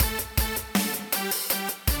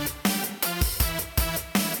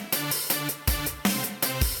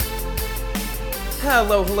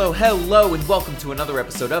Hello, and welcome to another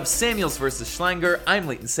episode of Samuels vs. Schlanger. I'm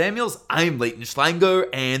Leighton Samuels. I'm Leighton Schlanger,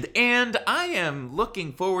 and I am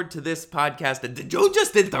looking forward to this podcast. Did you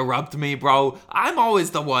just interrupt me, bro? I'm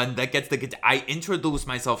always the one that gets I introduce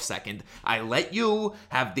myself second. I let you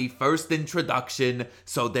have the first introduction,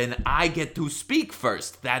 so then I get to speak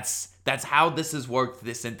first. That's how this has worked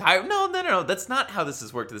this entire... No, that's not how this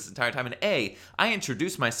has worked this entire time. And I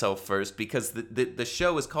introduced myself first because the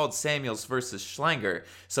show is called Samuels versus Schlanger,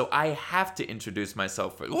 so I have to introduce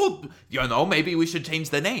myself first. Well, maybe we should change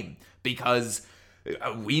the name because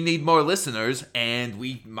we need more listeners and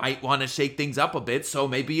we might want to shake things up a bit, so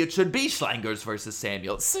maybe it should be Schlangers versus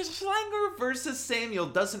Samuel. Schlanger versus Samuel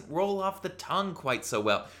doesn't roll off the tongue quite so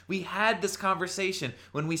well. We had this conversation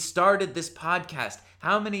when we started this podcast.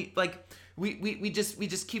 How many, we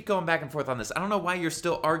just keep going back and forth on this. I don't know why you're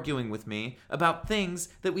still arguing with me about things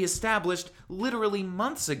that we established literally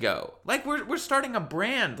months ago. Like, we're starting a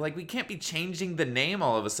brand. Like, we can't be changing the name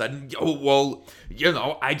all of a sudden. Oh, well,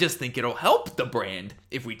 I just think it'll help the brand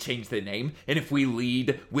if we change the name and if we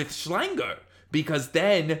lead with Schlanger. Because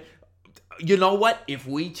then... You know what? If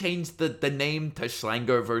we change the name to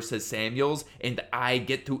Schlanger versus Samuels and I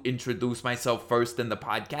get to introduce myself first in the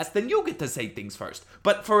podcast, then you get to say things first.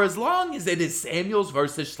 But for as long as it is Samuels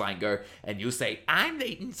versus Schlanger and you say, I'm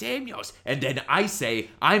Leighton Samuels, and then I say,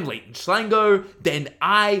 I'm Leighton Schlanger, then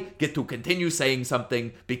I get to continue saying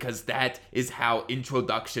something because that is how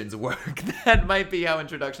introductions work. That might be how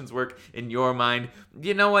introductions work in your mind.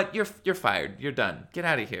 You know what? You're fired. You're done. Get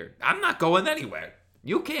out of here. I'm not going anywhere.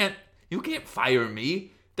 You can't fire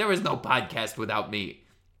me. There is no podcast without me.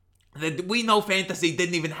 We Know Fantasy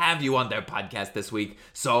didn't even have you on their podcast this week,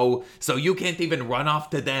 so you can't even run off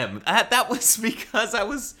to them. That was because I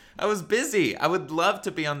was busy. I would love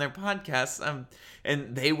to be on their podcast,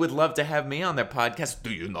 and they would love to have me on their podcast.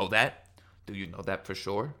 Do you know that? Do you know that for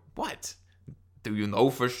sure? What? Do you know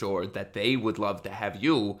for sure that they would love to have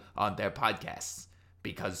you on their podcasts?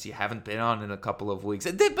 Because you haven't been on in a couple of weeks.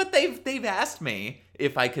 But they've asked me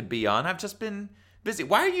if I could be on. I've just been busy.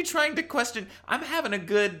 Why are you trying to question? I'm having a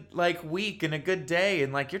good, week and a good day,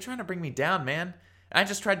 and, you're trying to bring me down, man. I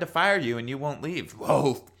just tried to fire you, and you won't leave.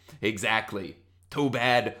 Whoa, exactly. Too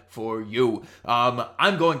bad for you.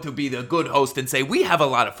 I'm going to be the good host and say we have a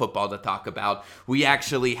lot of football to talk about. We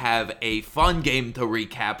actually have a fun game to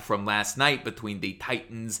recap from last night between the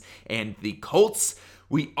Titans and the Colts.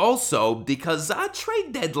 We also, because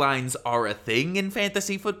trade deadlines are a thing in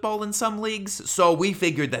fantasy football in some leagues, so we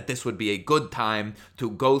figured that this would be a good time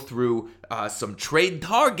to go through some trade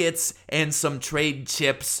targets and some trade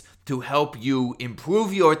chips to help you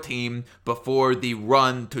improve your team before the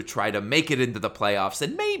run to try to make it into the playoffs.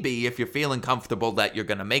 And maybe if you're feeling comfortable that you're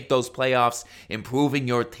going to make those playoffs, improving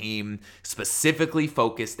your team specifically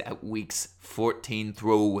focused at weeks 14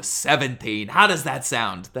 through 17. How does that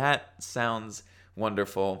sound? That sounds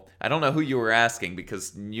wonderful. I don't know who you were asking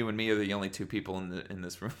because you and me are the only two people in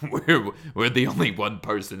this room. We're the only one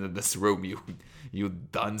person in this room. You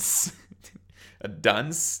dunce. A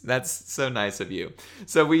dunce? That's so nice of you.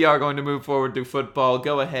 So we are going to move forward to football.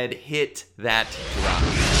 Go ahead, hit that drop.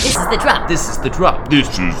 This is the drop. This is the drop. This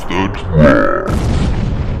is the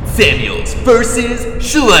drop. Samuels versus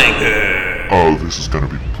Schlanger. Oh, this is gonna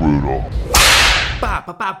be brutal.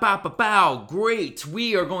 Bow. Great.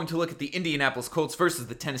 We are going to look at the Indianapolis Colts versus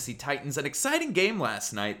the Tennessee Titans. An exciting game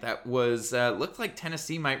last night that was, looked like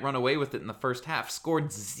Tennessee might run away with it in the first half.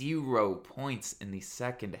 Scored 0 points in the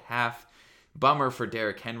second half. Bummer for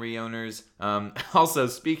Derrick Henry owners. Also,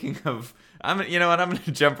 speaking of, I'm going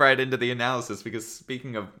to jump right into the analysis because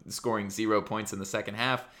speaking of scoring 0 points in the second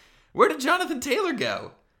half, where did Jonathan Taylor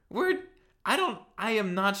go? I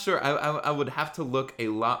am not sure. I would have to look a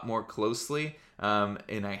lot more closely.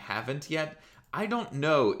 And I haven't yet. I don't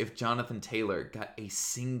know if Jonathan Taylor got a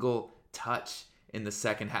single touch in the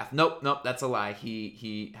second half. Nope, that's a lie.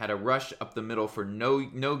 He had a rush up the middle for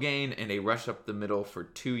no gain and a rush up the middle for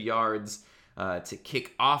 2 yards to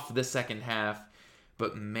kick off the second half.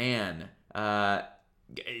 But man,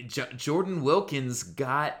 Jordan Wilkins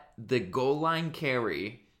got the goal line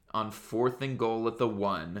carry on 4th and goal at the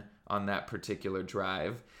 1 on that particular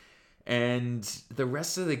drive. And the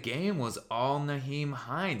rest of the game was all Nyheim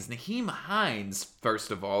Hines. Nyheim Hines, first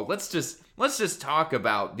of all, let's just talk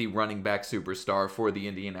about the running back superstar for the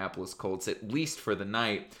Indianapolis Colts, at least for the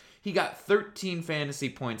night. He got 13 fantasy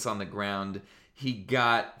points on the ground. He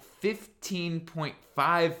got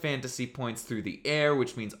 15.5 fantasy points through the air,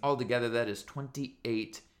 which means altogether that is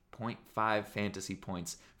 28.5 fantasy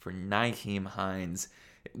points for Nyheim Hines.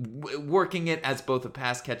 working it as both a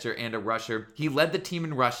pass catcher and a rusher. He led the team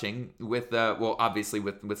in rushing with, obviously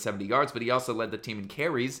with 70 yards, but he also led the team in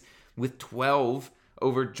carries with 12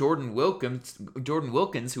 over Jordan Wilkins,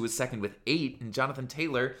 who was second with 8, and Jonathan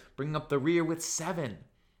Taylor bringing up the rear with 7.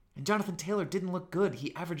 And Jonathan Taylor didn't look good.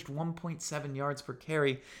 He averaged 1.7 yards per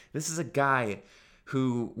carry. This is a guy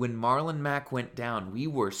who, when Marlon Mack went down,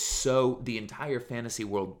 the entire fantasy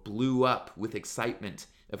world blew up with excitement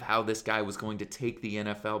of how this guy was going to take the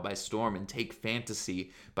NFL by storm and take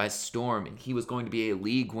fantasy by storm, and he was going to be a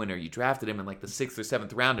league winner. You drafted him in like the 6th or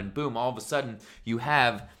 7th round, and boom, all of a sudden you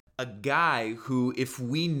have a guy who, if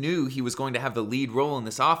we knew he was going to have the lead role in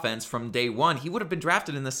this offense from day one, he would have been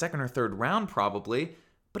drafted in the 2nd or 3rd round probably,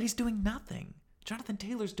 but he's doing nothing. Jonathan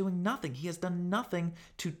Taylor's doing nothing. He has done nothing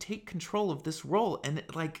to take control of this role. And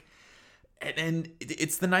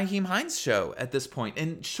it's the Nyheim Hines show at this point.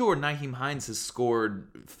 And sure, Nyheim Hines has scored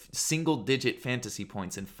single-digit fantasy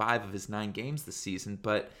points in 5 of his 9 games this season,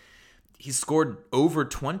 but he's scored over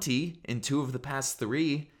 20 in 2 of the past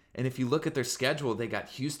 3. And if you look at their schedule, they got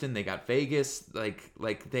Houston, they got Vegas,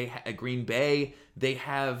 Green Bay. They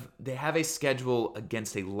have a schedule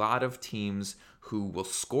against a lot of teams who will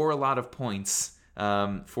score a lot of points,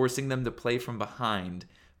 forcing them to play from behind,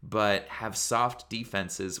 but have soft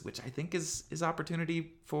defenses, which I think is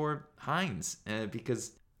opportunity for Hines,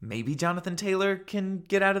 because maybe Jonathan Taylor can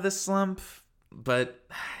get out of this slump, but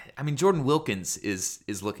I mean, Jordan Wilkins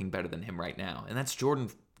is looking better than him right now, and that's Jordan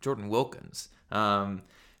Wilkins.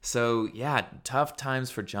 So yeah, tough times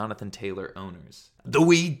for Jonathan Taylor owners. Do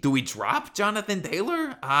we drop Jonathan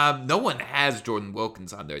Taylor? No one has Jordan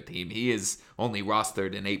Wilkins on their team. He is only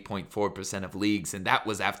rostered in 8.4% of leagues, and that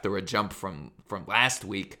was after a jump from last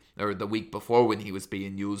week or the week before when he was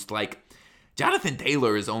being used. Like, Jonathan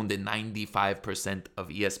Taylor is owned in 95% of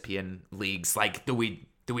ESPN leagues. Like, do we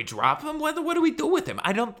drop him? What do we do with him?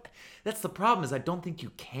 That's the problem, is I don't think you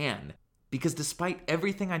can, because despite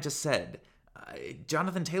everything I just said,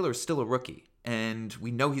 Jonathan Taylor is still a rookie, and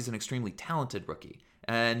we know he's an extremely talented rookie,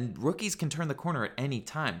 and rookies can turn the corner at any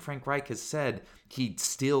time. Frank Reich has said he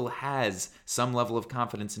still has some level of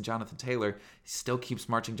confidence in Jonathan Taylor. He still keeps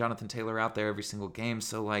marching Jonathan Taylor out there every single game,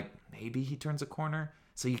 so maybe he turns a corner.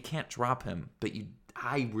 So you can't drop him, but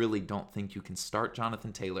I really don't think you can start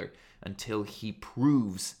Jonathan Taylor until he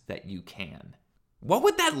proves that you can. What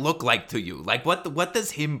would that look like to you? Like, what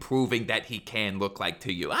does him proving that he can look like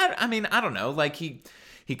to you? I mean, I don't know. Like, he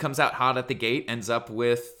comes out hot at the gate, ends up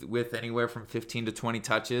with anywhere from 15 to 20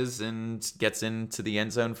 touches, and gets into the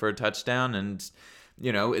end zone for a touchdown, and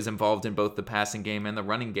is involved in both the passing game and the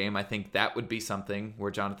running game. I think that would be something where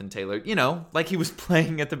Jonathan Taylor, like he was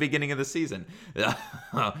playing at the beginning of the season.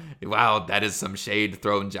 Wow, that is some shade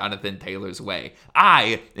thrown Jonathan Taylor's way.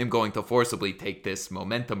 I am going to forcibly take this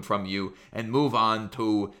momentum from you and move on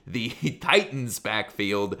to the Titans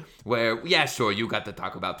backfield where, yeah, sure, you got to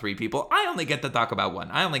talk about 3 people. I only get to talk about 1.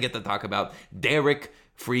 I only get to talk about Derrick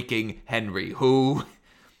freaking Henry, who...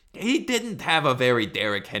 He didn't have a very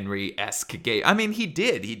Derrick Henry-esque game. I mean, he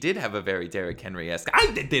did. He did have a very Derrick Henry-esque.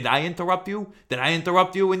 Did I interrupt you? Did I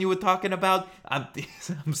interrupt you when you were talking about?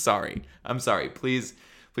 I'm sorry. Please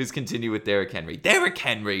continue with Derrick Henry. Derrick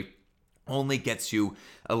Henry only gets you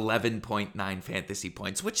 11.9 fantasy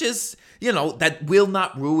points, which is, that will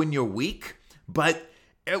not ruin your week, but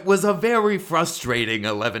it was a very frustrating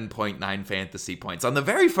 11.9 fantasy points. On the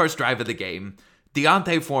very first drive of the game,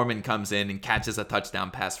 Deontay Foreman comes in and catches a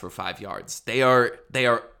touchdown pass for 5 yards. They are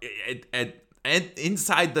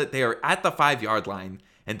inside they are at the 5-yard line,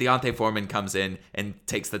 and Deontay Foreman comes in and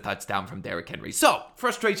takes the touchdown from Derrick Henry. So,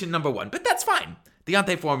 frustration number 1, but that's fine.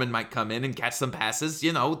 Deontay Foreman might come in and catch some passes.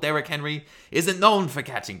 Derrick Henry isn't known for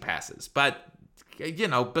catching passes, but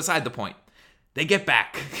beside the point. They get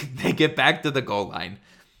back. They get back to the goal line.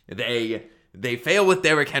 They fail with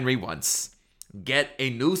Derrick Henry once. Get a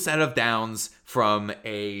new set of downs from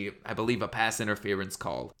I believe a pass interference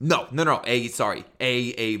call. A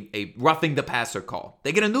roughing the passer call.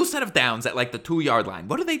 They get a new set of downs at the 2-yard line.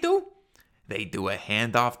 What do? They do a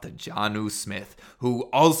handoff to Jonnu Smith, who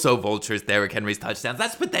also vultures Derrick Henry's touchdowns.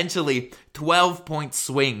 That's potentially 12-point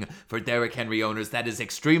swing for Derrick Henry owners. That is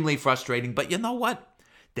extremely frustrating, but you know what?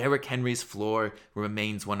 Derrick Henry's floor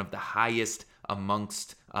remains one of the highest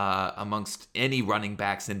amongst any running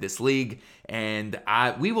backs in this league, and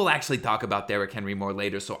we will actually talk about Derrick Henry more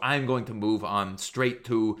later, so I'm going to move on straight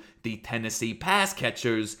to the Tennessee pass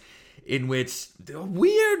catchers, in which a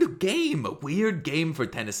weird game for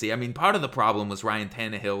Tennessee. I mean, part of the problem was Ryan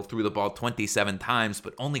Tannehill threw the ball 27 times,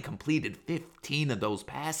 but only completed 15 of those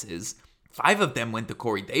passes. 5 of them went to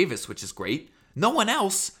Corey Davis, which is great. No one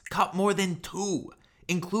else caught more than 2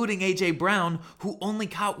 including A.J. Brown, who only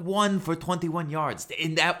caught one for 21 yards.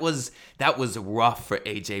 And that was rough for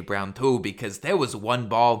A.J. Brown too, because there was one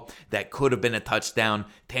ball that could have been a touchdown.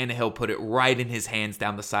 Tannehill put it right in his hands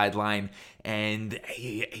down the sideline, and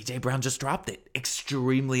A.J. Brown just dropped it.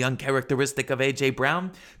 Extremely uncharacteristic of A.J.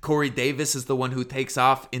 Brown. Corey Davis is the one who takes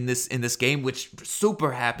off in this game, which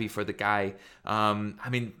super happy for the guy.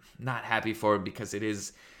 Not happy for him because it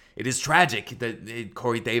is tragic that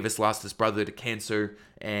Corey Davis lost his brother to cancer,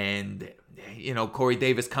 and Corey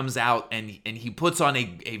Davis comes out and he puts on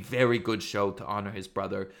a very good show to honor his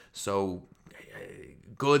brother. So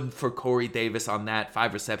good for Corey Davis on that.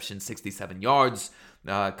 5 receptions, 67 yards.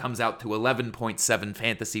 Comes out to 11.7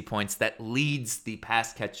 fantasy points. That leads the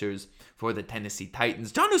pass catchers for the Tennessee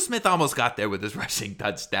Titans. Jonnu Smith almost got there with his rushing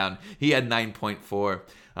touchdown. He had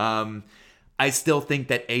 9.4. I still think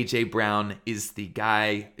that A.J. Brown is the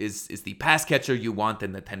guy, is the pass catcher you want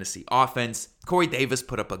in the Tennessee offense. Corey Davis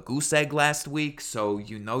put up a goose egg last week, so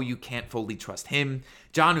you can't fully trust him.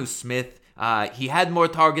 Jonnu Smith, he had more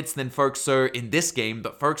targets than Ferkser in this game,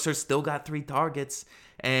 but Ferkser still got 3 targets,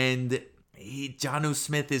 and Jonnu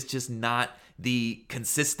Smith is just not the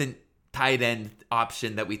consistent tight end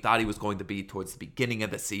option that we thought he was going to be towards the beginning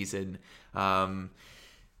of the season.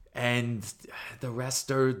 And the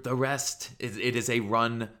rest, it is a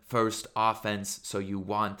run-first offense, so you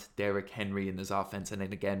want Derrick Henry in this offense, and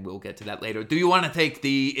then again, we'll get to that later. Do you want to take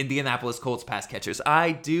the Indianapolis Colts pass catchers?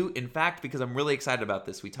 I do, in fact, because I'm really excited about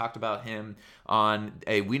this. We talked about him on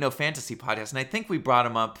a We Know Fantasy podcast, and I think we brought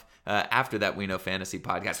him up after that We Know Fantasy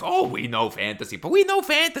podcast. Oh, We Know Fantasy, but We Know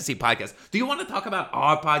Fantasy podcast. Do you want to talk about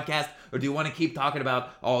our podcast, or do you want to keep talking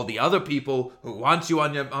about all the other people who want you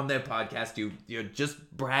on their podcast? You're just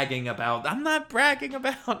bragging about. I'm not bragging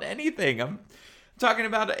about anything. I'm talking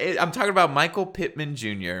about Michael Pittman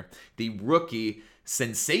Jr., the rookie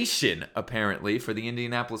sensation apparently for the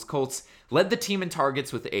Indianapolis Colts. Led the team in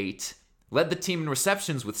targets with 8. Led the team in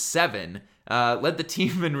receptions with 7. Led the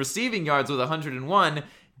team in receiving yards with 101.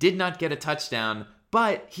 Did not get a touchdown,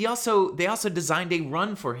 but they also designed a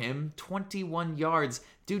run for him, 21 yards.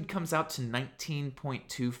 Dude comes out to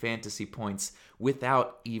 19.2 fantasy points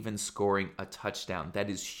without even scoring a touchdown. That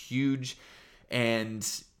is huge. And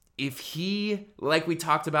if he, like we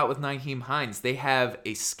talked about with Nyheim Hines, they have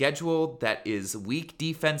a schedule that is weak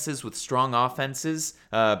defenses with strong offenses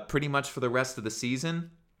pretty much for the rest of the season.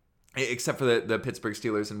 Except for the Pittsburgh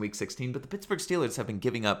Steelers in Week 16. But the Pittsburgh Steelers have been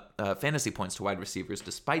giving up fantasy points to wide receivers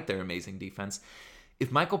despite their amazing defense. If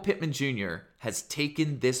Michael Pittman Jr. has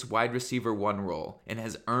taken this wide receiver 1 role and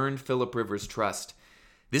has earned Phillip Rivers' trust,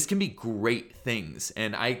 this can be great things.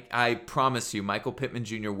 And I promise you, Michael Pittman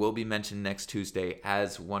Jr. will be mentioned next Tuesday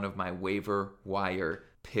as one of my waiver wire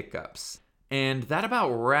pickups. And that about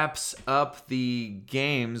wraps up the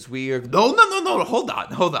games. No, hold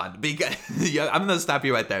on. Because I'm going to stop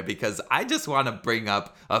you right there because I just want to bring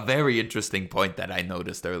up a very interesting point that I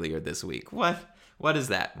noticed earlier this week. What is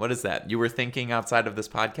that? What is that? You were thinking outside of this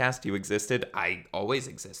podcast? You existed? I always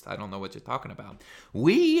exist. I don't know what you're talking about.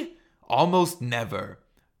 We almost never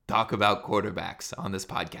talk about quarterbacks on this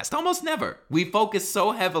podcast. Almost never. We focus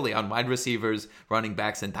so heavily on wide receivers, running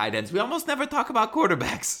backs, and tight ends. We almost never talk about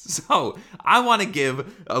quarterbacks. So I want to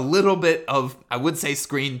give a little bit of, I would say,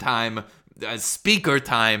 screen time, speaker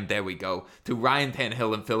time, there we go, to Ryan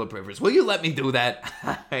Tannehill and Phillip Rivers. Will you let me do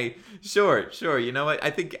that? Sure. You know what? I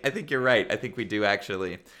think you're right. I think we do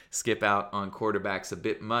actually skip out on quarterbacks a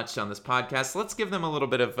bit much on this podcast. Let's give them a little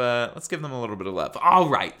bit of love. All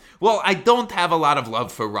right. Well, I don't have a lot of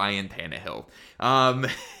love for Ryan Tannehill.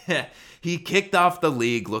 He kicked off the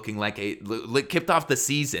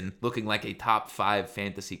season looking like a top 5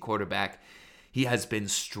 fantasy quarterback. He has been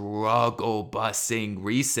struggle bussing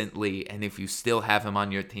recently, and if you still have him on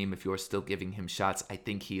your team, if you're still giving him shots, I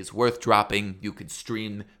think he is worth dropping. You could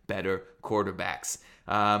stream better quarterbacks.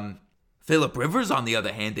 Phillip Rivers, on the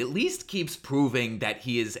other hand, at least keeps proving that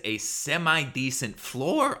he is a semi-decent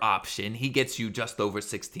floor option. He gets you just over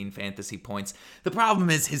 16 fantasy points. The problem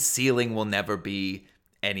is his ceiling will never be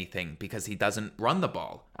anything because he doesn't run the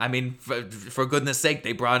ball. I mean, for goodness sake,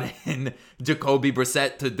 they brought in Jacoby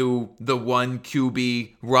Brissett to do the one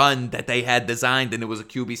QB run that they had designed, and it was a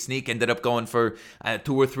QB sneak, ended up going for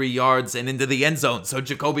 2 or 3 yards and into the end zone. So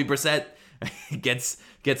Jacoby Brissett gets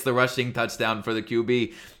the rushing touchdown for the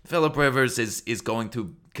QB. Phillip Rivers is going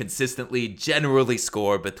to consistently, generally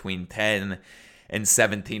score between 10 and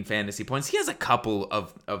 17 fantasy points. He has a couple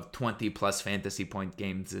of 20-plus fantasy point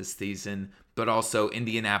games this season, but also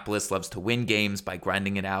Indianapolis loves to win games by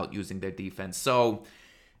grinding it out using their defense. So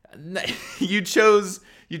You chose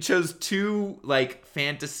two like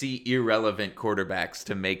fantasy irrelevant quarterbacks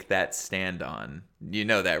to make that stand on. You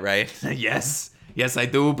know that, right? Yes, I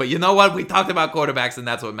do. But you know what? We talked about quarterbacks, and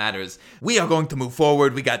that's what matters. We are going to move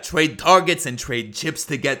forward. We got trade targets and trade chips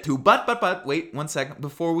to get to. But wait 1 second.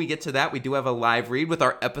 Before we get to that, we do have a live read with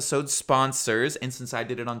our episode sponsors. And since I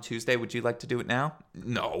did it on Tuesday, would you like to do it now?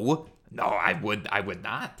 No, I would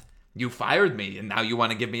not. You fired me, and now you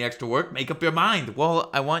want to give me extra work? Make up your mind. Well,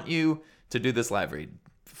 I want you to do this live read.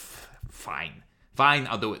 Fine,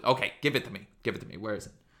 I'll do it. Okay, give it to me. Where is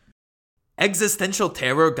it? Existential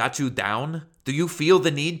terror got you down? Do you feel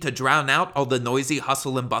the need to drown out all the noisy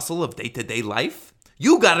hustle and bustle of day-to-day life?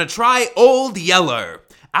 You gotta try Old Yeller.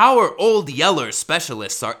 Our Old Yeller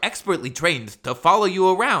specialists are expertly trained to follow you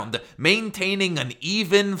around, maintaining an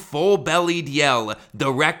even, full-bellied yell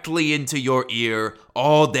directly into your ear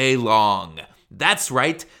all day long. That's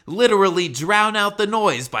right, literally drown out the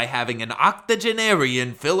noise by having an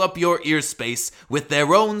octogenarian fill up your ear space with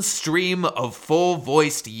their own stream of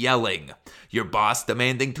full-voiced yelling. Your boss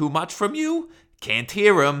demanding too much from you? Can't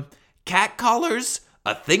hear him. Cat collars?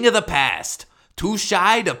 A thing of the past. Too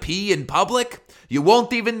shy to pee in public? You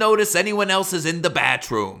won't even notice anyone else is in the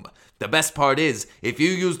bathroom. The best part is, if you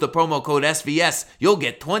use the promo code SVS, you'll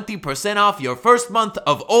get 20% off your first month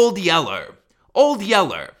of Old Yeller. Old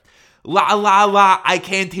Yeller. La la la, I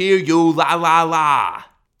can't hear you, la la la.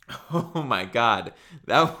 Oh my God,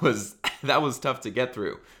 that was tough to get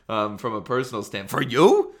through from a personal standpoint.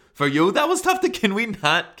 For you, that was tough to. Can we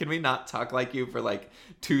not talk like you for like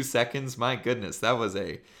 2 seconds? My goodness, that was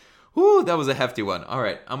a hefty one. All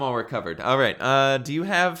right, I'm all recovered. All right, do you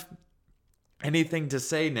have anything to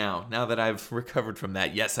say now that I've recovered from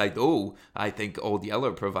that? Yes, I do. I think Old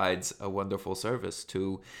Yeller provides a wonderful service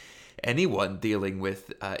to anyone dealing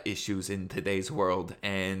with issues in today's world,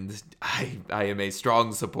 and I am a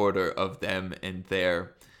strong supporter of them and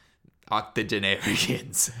their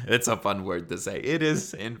octogenarians. It's a fun word to say. It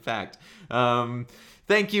is, in fact.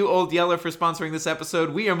 Thank you, Old Yeller, for sponsoring this episode.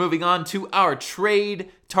 We are moving on to our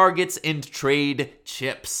trade targets and trade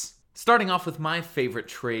chips. Starting off with my favorite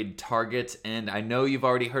trade target, and I know you've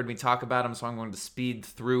already heard me talk about him, so I'm going to speed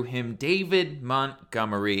through him. David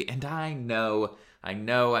Montgomery, and I know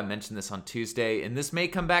I mentioned this on Tuesday, and this may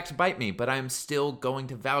come back to bite me, but I'm still going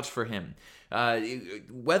to vouch for him.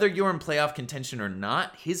 Whether you're in playoff contention or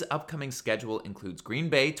not, his upcoming schedule includes Green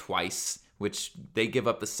Bay twice, which they give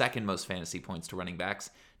up the second most fantasy points to running backs,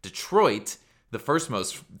 Detroit, the first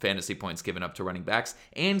most fantasy points given up to running backs,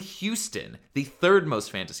 and Houston, the third most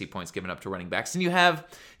fantasy points given up to running backs. And you have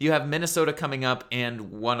Minnesota coming up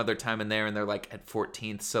and one other time in there, and they're like at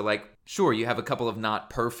 14th. So like, sure, you have a couple of not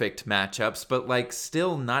perfect matchups, but like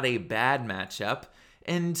still not a bad matchup.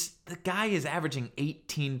 And the guy is averaging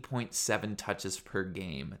 18.7 touches per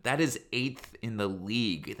game. That is 8th in the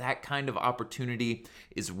league. That kind of opportunity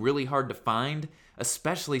is really hard to find,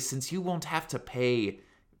 especially since you won't have to pay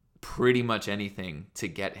pretty much anything to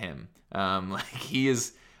get him.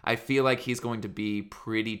 I feel like he's going to be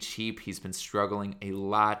pretty cheap. He's been struggling a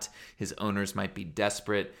lot. His owners might be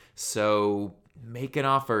desperate. So make an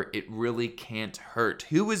offer. It really can't hurt.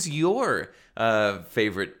 Who is your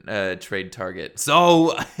favorite trade target?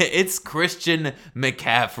 So it's Christian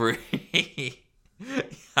McCaffrey.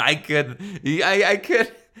 I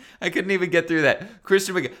couldn't even get through that.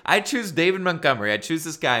 Christian McCaffrey. I choose David Montgomery. I choose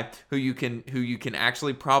this guy who you can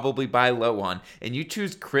actually probably buy low on, and you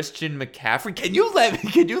choose Christian McCaffrey. Can you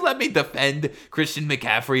let me defend Christian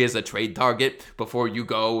McCaffrey as a trade target before you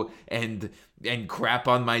go and crap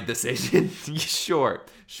on my decision? Sure.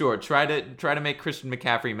 Try to make Christian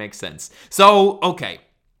McCaffrey make sense. So okay.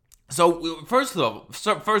 So first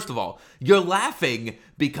of all, you're laughing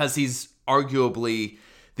because he's arguably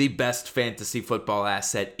the best fantasy football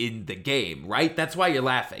asset in the game, right? That's why you're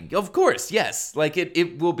laughing. Of course, yes. Like,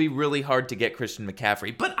 it will be really hard to get Christian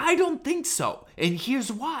McCaffrey, but I don't think so. And here's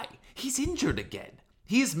why. He's injured again.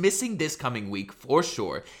 He is missing this coming week for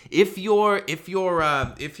sure. If your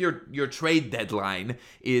trade deadline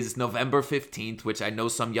is November 15th, which I know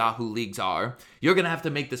some Yahoo leagues are, you're going to have to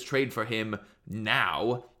make this trade for him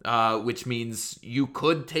now, which means you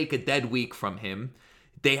could take a dead week from him.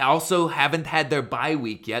 They also haven't had their bye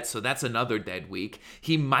week yet, so that's another dead week.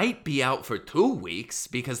 He might be out for 2 weeks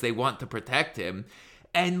because they want to protect him.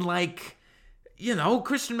 And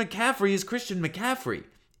Christian McCaffrey is Christian McCaffrey.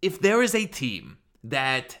 If there is a team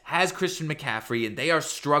that has Christian McCaffrey and they are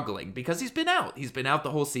struggling because he's been out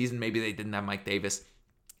the whole season, maybe they didn't have Mike Davis,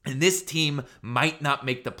 and this team might not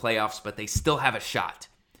make the playoffs, but they still have a shot,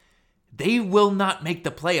 they will not make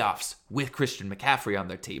the playoffs with Christian McCaffrey on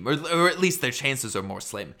their team, or at least their chances are more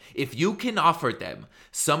slim. If you can offer them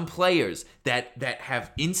some players that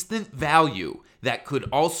have instant value that could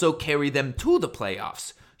also carry them to the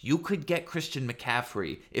playoffs, you could get Christian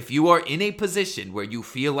McCaffrey. If you are in a position where you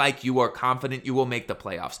feel like you are confident you will make the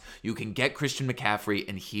playoffs, you can get Christian McCaffrey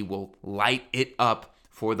and he will light it up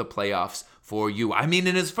for the playoffs for you. I mean,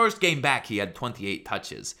 in his first game back, he had 28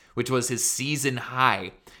 touches, which was his season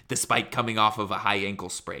high, despite coming off of a high ankle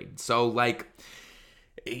sprain. So, like,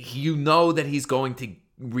 you know that he's going to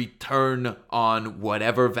return on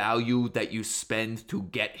whatever value that you spend to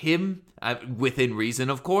get him, within reason,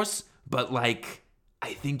 of course. But, like,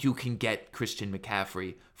 I think you can get Christian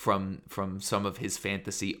McCaffrey from some of his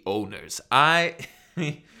fantasy owners.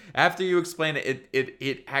 After you explain it,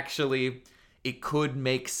 it actually, it could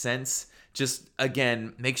make sense. Just,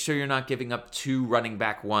 again, make sure you're not giving up 2 running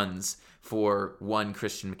back ones for one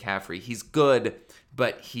Christian McCaffrey. He's good,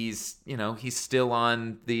 but he's still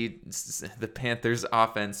on the Panthers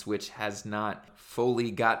offense, which has not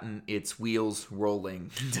fully gotten its wheels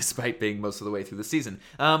rolling, despite being most of the way through the season.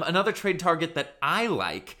 Another trade target that I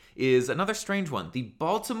like is another strange one. The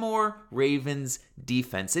Baltimore Ravens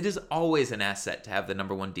defense. It is always an asset to have the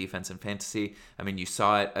number 1 defense in fantasy. I mean, you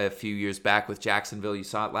saw it a few years back with Jacksonville. You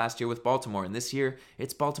saw it last year with Baltimore. And this year,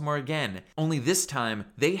 it's Baltimore again. Only this time,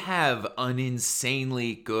 they have an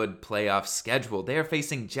insanely good playoff schedule. They are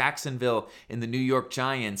facing Jacksonville and the New York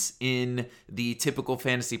Giants in the typical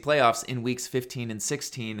fantasy playoffs in weeks 15 and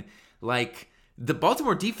 16. Like, the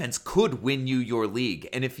Baltimore defense could win you your league.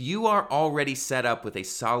 And if you are already set up with a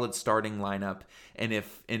solid starting lineup, and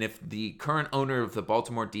if the current owner of the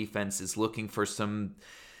Baltimore defense is looking for some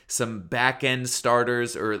back-end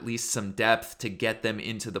starters, or at least some depth to get them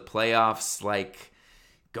into the playoffs, like,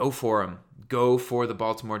 go for them. Go for the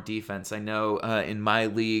Baltimore defense. I know in my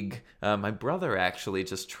league, my brother actually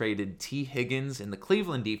just traded T. Higgins in the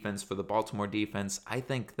Cleveland defense for the Baltimore defense. I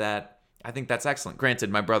think that's excellent.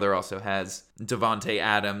 Granted, my brother also has Devontae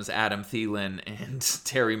Adams, Adam Thielen, and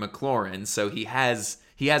Terry McLaurin, so he has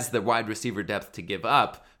the wide receiver depth to give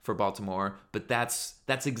up for Baltimore, but that's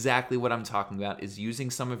exactly what I'm talking about, is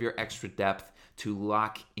using some of your extra depth to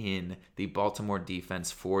lock in the Baltimore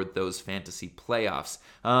defense for those fantasy playoffs.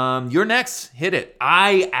 You're next. Hit it.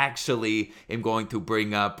 I actually am going to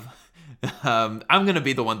bring up... I'm going to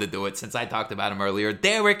be the one to do it since I talked about him earlier.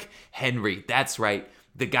 Derrick Henry. That's right.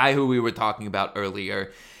 The guy who we were talking about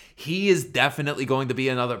earlier. He is definitely going to be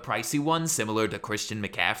another pricey one, similar to Christian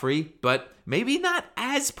McCaffrey, but maybe not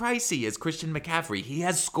as pricey as Christian McCaffrey. He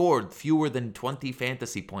has scored fewer than 20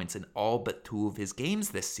 fantasy points in all but 2 of his games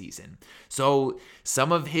this season. So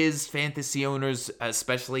some of his fantasy owners,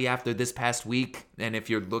 especially after this past week, and if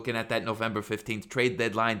you're looking at that November 15th trade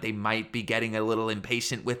deadline, they might be getting a little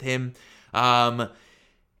impatient with him. And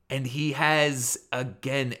he has,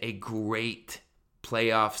 again, a great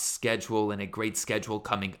playoff schedule and a great schedule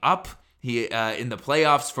coming up. He in the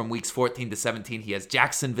playoffs from weeks 14 to 17, he has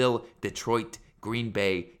Jacksonville, Detroit, Green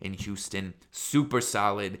Bay, and Houston. Super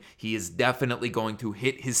solid. He is definitely going to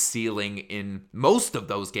hit his ceiling in most of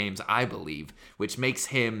those games, I believe, which makes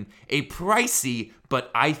him a pricey,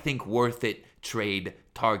 but I think worth it trade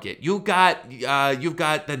target. You've got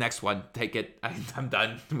the next one. Take it. I'm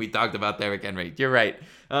done. We talked about Derrick Henry. You're right.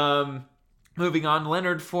 Moving on,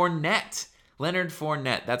 Leonard Fournette.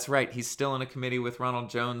 That's right. He's still in a committee with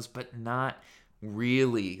Ronald Jones, but not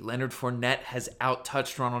really. Leonard Fournette has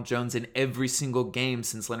outtouched Ronald Jones in every single game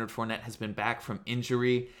since Leonard Fournette has been back from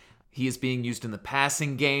injury. He is being used in the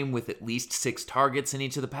passing game with at least 6 targets in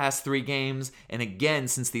each of the past 3 games. And again,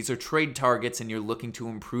 since these are trade targets and you're looking to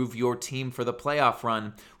improve your team for the playoff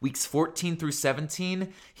run, weeks 14 through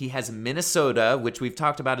 17, he has Minnesota, which we've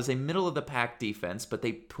talked about as a middle-of-the-pack defense, but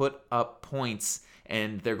they put up points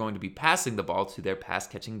and they're going to be passing the ball to their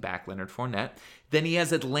pass-catching back, Leonard Fournette. Then he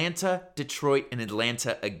has Atlanta, Detroit, and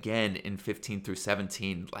Atlanta again in 15 through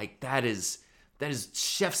 17. Like, that is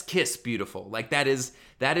chef's kiss beautiful. Like, that is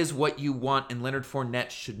what you want, and Leonard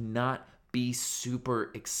Fournette should not be super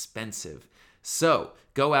expensive. So,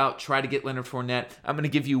 go out, try to get Leonard Fournette. I'm going to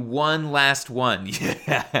give you one last one.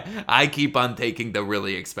 Yeah, I keep on taking the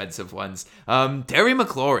really expensive ones. Terry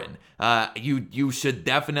McLaurin. You should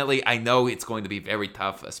definitely, I know it's going to be very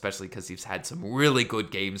tough, especially because he's had some really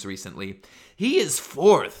good games recently. He is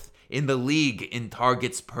 4th in the league in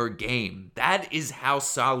targets per game. That is how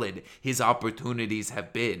solid his opportunities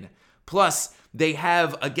have been. Plus, they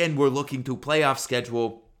have, again, we're looking to playoff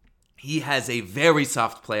schedule. He has a very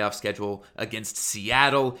soft playoff schedule against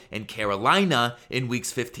Seattle and Carolina in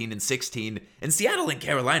weeks 15 and 16. And Seattle and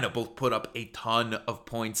Carolina both put up a ton of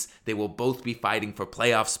points. They will both be fighting for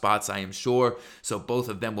playoff spots, I am sure. So both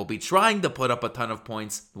of them will be trying to put up a ton of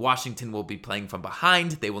points. Washington will be playing from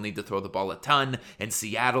behind. They will need to throw the ball a ton. And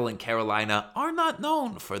Seattle and Carolina are not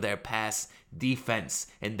known for their pass defense.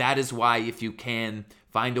 And that is why, if you can,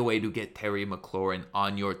 find a way to get Terry McLaurin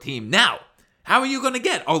on your team. Now, how are you going to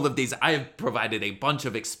get all of these? I have provided a bunch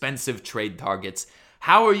of expensive trade targets.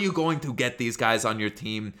 How are you going to get these guys on your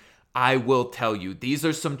team? I will tell you. These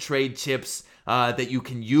are some trade chips that you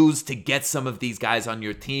can use to get some of these guys on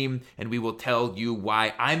your team, and we will tell you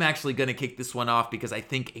why. I'm actually going to kick this one off because I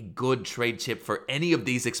think a good trade chip for any of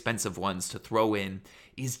these expensive ones to throw in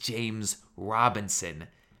is James Robinson.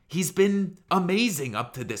 He's been amazing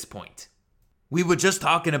up to this point. We were just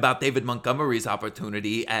talking about David Montgomery's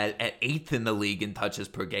opportunity at 8th in the league in touches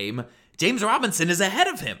per game. James Robinson is ahead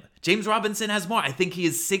of him. James Robinson has more. I think he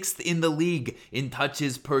is 6th in the league in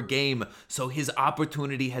touches per game. So his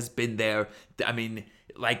opportunity has been there. I mean,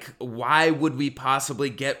 like, why would we possibly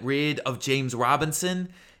get rid of James Robinson?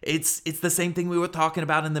 It's the same thing we were talking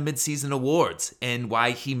about in the midseason awards and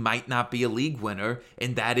why he might not be a league winner.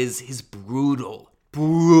 And that is his brutal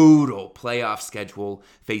playoff schedule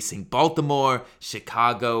facing Baltimore,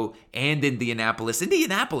 Chicago, and Indianapolis.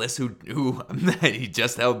 Indianapolis, who he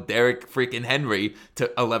just held Derrick freaking Henry to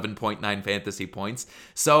 11.9 fantasy points.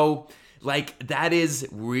 So, like, that is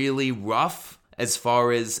really rough as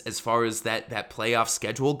far as that playoff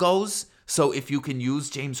schedule goes. So if you can use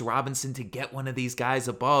James Robinson to get one of these guys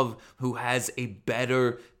above who has a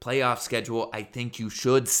better playoff schedule, I think you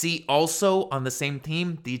should. See also on the same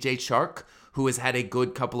team, DJ Chark, who has had a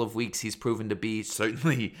good couple of weeks. He's proven to be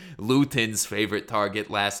certainly Luton's favorite target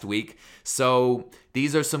last week. So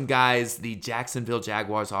these are some guys, the Jacksonville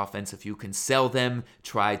Jaguars offense. If you can sell them,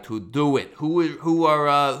 try to do it.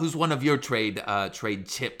 Who's one of your trade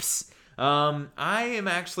chips? I am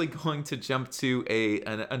actually going to jump to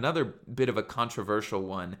another bit of a controversial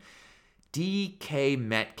one. DK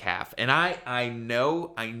Metcalf. And I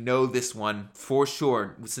know this one for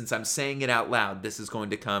sure. Since I'm saying it out loud, this is going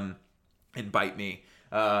to come and bite me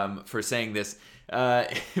for saying this.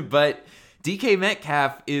 But DK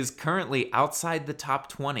Metcalf is currently outside the top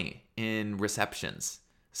 20 in receptions.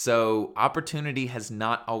 So opportunity has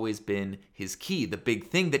not always been his key. The big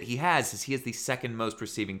thing that he has is he has the second most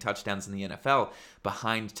receiving touchdowns in the NFL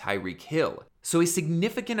behind Tyreek Hill. So a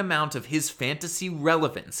significant amount of his fantasy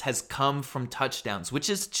relevance has come from touchdowns, which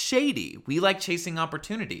is shady. We like chasing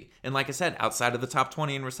opportunity. And like I said, outside of the top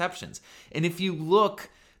 20 in receptions. And if you look,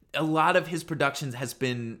 a lot of his production has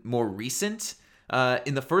been more recent.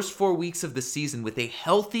 In the first 4 weeks of the season, with a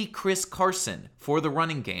healthy Chris Carson for the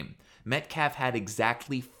running game, Metcalf had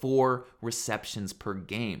exactly 4 receptions per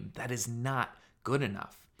game. That is not good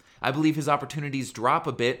enough. I believe his opportunities drop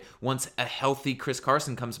a bit once a healthy Chris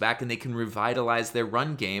Carson comes back and they can revitalize their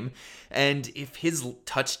run game. And if his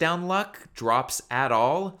touchdown luck drops at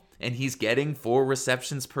all, and he's getting 4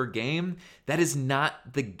 receptions per game, that is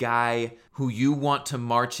not the guy who you want to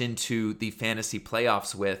march into the fantasy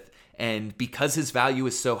playoffs with. And because his value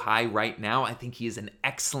is so high right now, I think he is an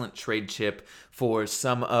excellent trade chip for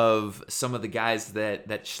some of the guys that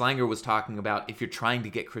Schlanger was talking about. If you're trying to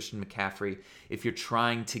get Christian McCaffrey, if you're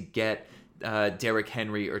trying to get Derrick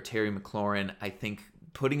Henry or Terry McLaurin, I think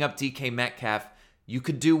putting up DK Metcalf, you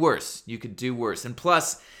could do worse. And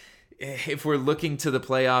plus, if we're looking to the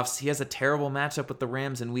playoffs, he has a terrible matchup with the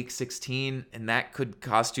Rams in Week 16, and that could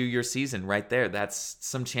cost you your season right there. That's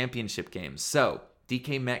some championship games. So,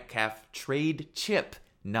 DK Metcalf, trade chip,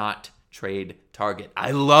 not trade target.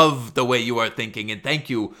 I love the way you are thinking, and thank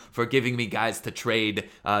you for giving me guys to trade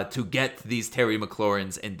to get these Terry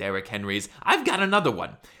McLaurins and Derrick Henrys. I've got another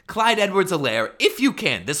one. Clyde Edwards-Helaire, if you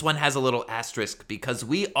can. This one has a little asterisk because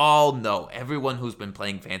we all know, everyone who's been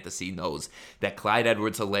playing fantasy knows that Clyde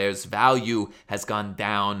Edwards-Helaire's value has gone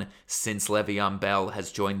down since Le'Veon Bell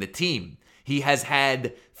has joined the team. He has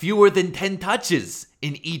had fewer than 10 touches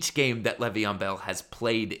in each game that Le'Veon Bell has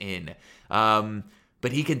played in.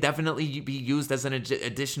 But he can definitely be used as an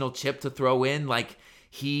additional chip to throw in. Like,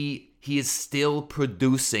 he is still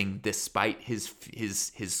producing despite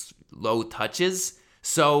his low touches.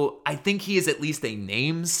 So I think he is at least a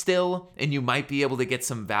name still, and you might be able to get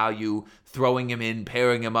some value throwing him in,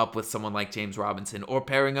 pairing him up with someone like James Robinson, or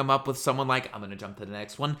pairing him up with someone like, I'm going to jump to the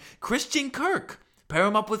next one, Christian Kirk. Pair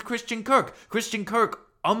him up with Christian Kirk. Christian Kirk,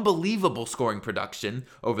 unbelievable scoring production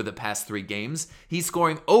over the past 3 games. He's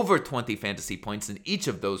scoring over 20 fantasy points in each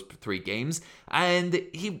of those 3 games, and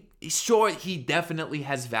sure, he definitely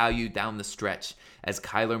has value down the stretch as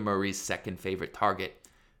Kyler Murray's second favorite target.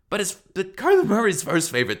 But Kyler Murray's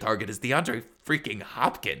first favorite target is DeAndre freaking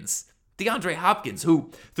Hopkins. DeAndre Hopkins,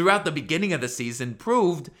 who throughout the beginning of the season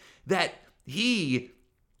proved that he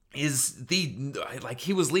is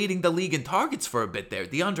he was leading the league in targets for a bit there.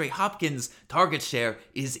 DeAndre Hopkins' target share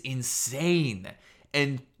is insane.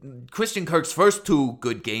 And Christian Kirk's first two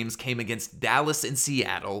good games came against Dallas and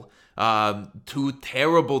Seattle. Two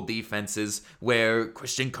terrible defenses where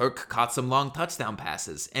Christian Kirk caught some long touchdown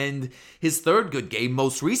passes. And his third good game,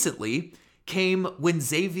 most recently, came when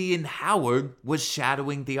Xavier Howard was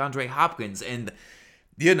shadowing DeAndre Hopkins. And,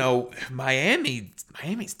 you know,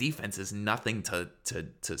 Miami's defense is nothing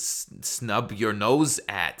to snub your nose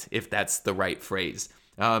at, if that's the right phrase.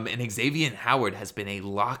 And Xavier Howard has been a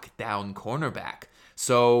lockdown cornerback.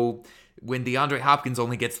 So when DeAndre Hopkins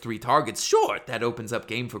only gets 3 targets, sure, that opens up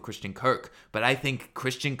game for Christian Kirk. But I think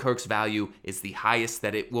Christian Kirk's value is the highest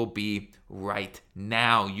that it will be right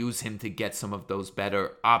now. Use him to get some of those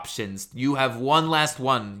better options. You have one last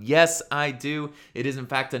one. Yes, I do. It is, in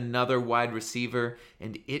fact, another wide receiver,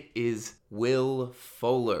 and it is Will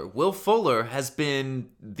Fuller. Will Fuller has been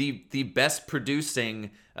the best producing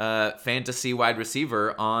fantasy wide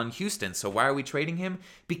receiver on Houston. So why are we trading him?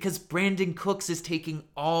 Because Brandon Cooks is taking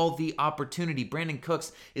all the opportunity. Brandon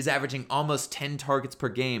Cooks is averaging almost 10 targets per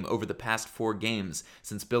game over the past 4 games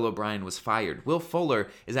since Bill O'Brien was fired. Will Fuller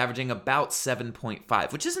is averaging about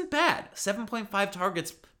 7.5, which isn't bad. 7.5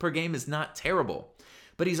 targets per game is not terrible.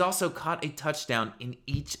 But he's also caught a touchdown in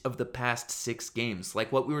each of the past 6 games.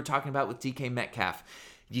 Like what we were talking about with DK Metcalf.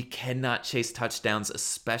 You cannot chase touchdowns,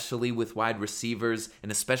 especially with wide receivers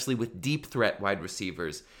and especially with deep threat wide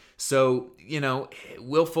receivers. So, you know,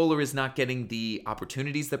 Will Fuller is not getting the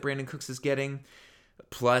opportunities that Brandon Cooks is getting.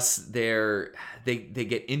 Plus, they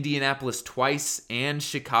get Indianapolis twice and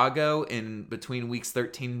Chicago in between weeks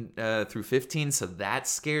 13 through 15, so that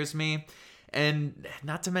scares me. And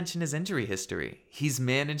not to mention his injury history. He's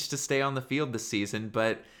managed to stay on the field this season,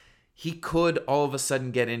 but he could all of a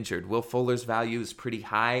sudden get injured. Will Fuller's value is pretty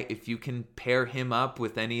high. If you can pair him up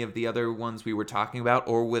with any of the other ones we were talking about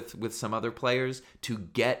or with some other players to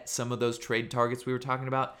get some of those trade targets we were talking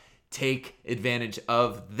about, take advantage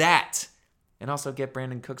of that. And also get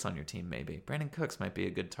Brandon Cooks on your team, maybe. Brandon Cooks might be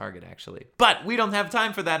a good target, actually. But we don't have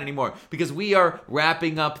time for that anymore because we are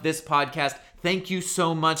wrapping up this podcast. Thank you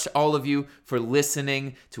so much, all of you, for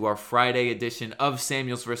listening to our Friday edition of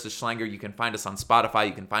Samuels vs. Schlanger. You can find us on Spotify.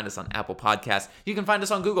 You can find us on Apple Podcasts. You can find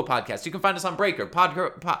us on Google Podcasts. You can find us on Breaker,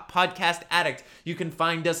 Podcast Addict. You can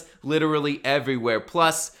find us literally everywhere.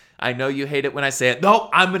 Plus, I know you hate it when I say it. No,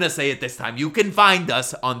 I'm going to say it this time. You can find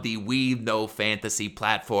us on the We Know Fantasy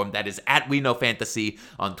platform. That is at We Know Fantasy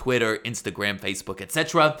on Twitter, Instagram, Facebook,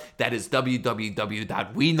 etc. That is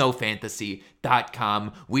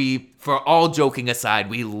www.weknowfantasy.com. We, for all joking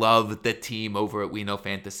aside, we love the team over at We Know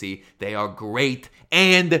Fantasy. They are great.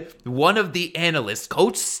 And one of the analysts,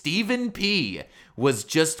 Coach Stephen P., was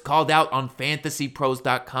just called out on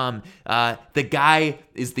fantasypros.com. The guy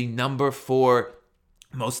is the number 4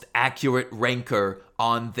 most accurate ranker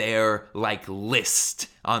on their list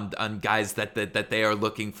on guys that they are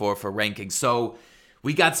looking for ranking. So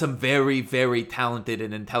we got some very, very talented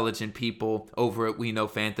and intelligent people over at We Know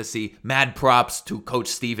Fantasy. Mad props to Coach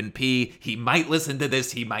Stephen P. He might listen to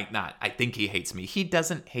this, he might not. I think he hates me. He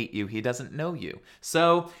doesn't hate you, he doesn't know you.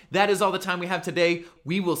 So that is all the time we have today.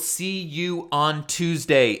 We will see you on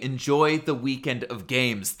Tuesday. Enjoy the weekend of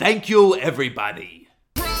games. Thank you, everybody.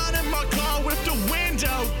 Run in my car with the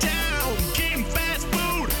window down.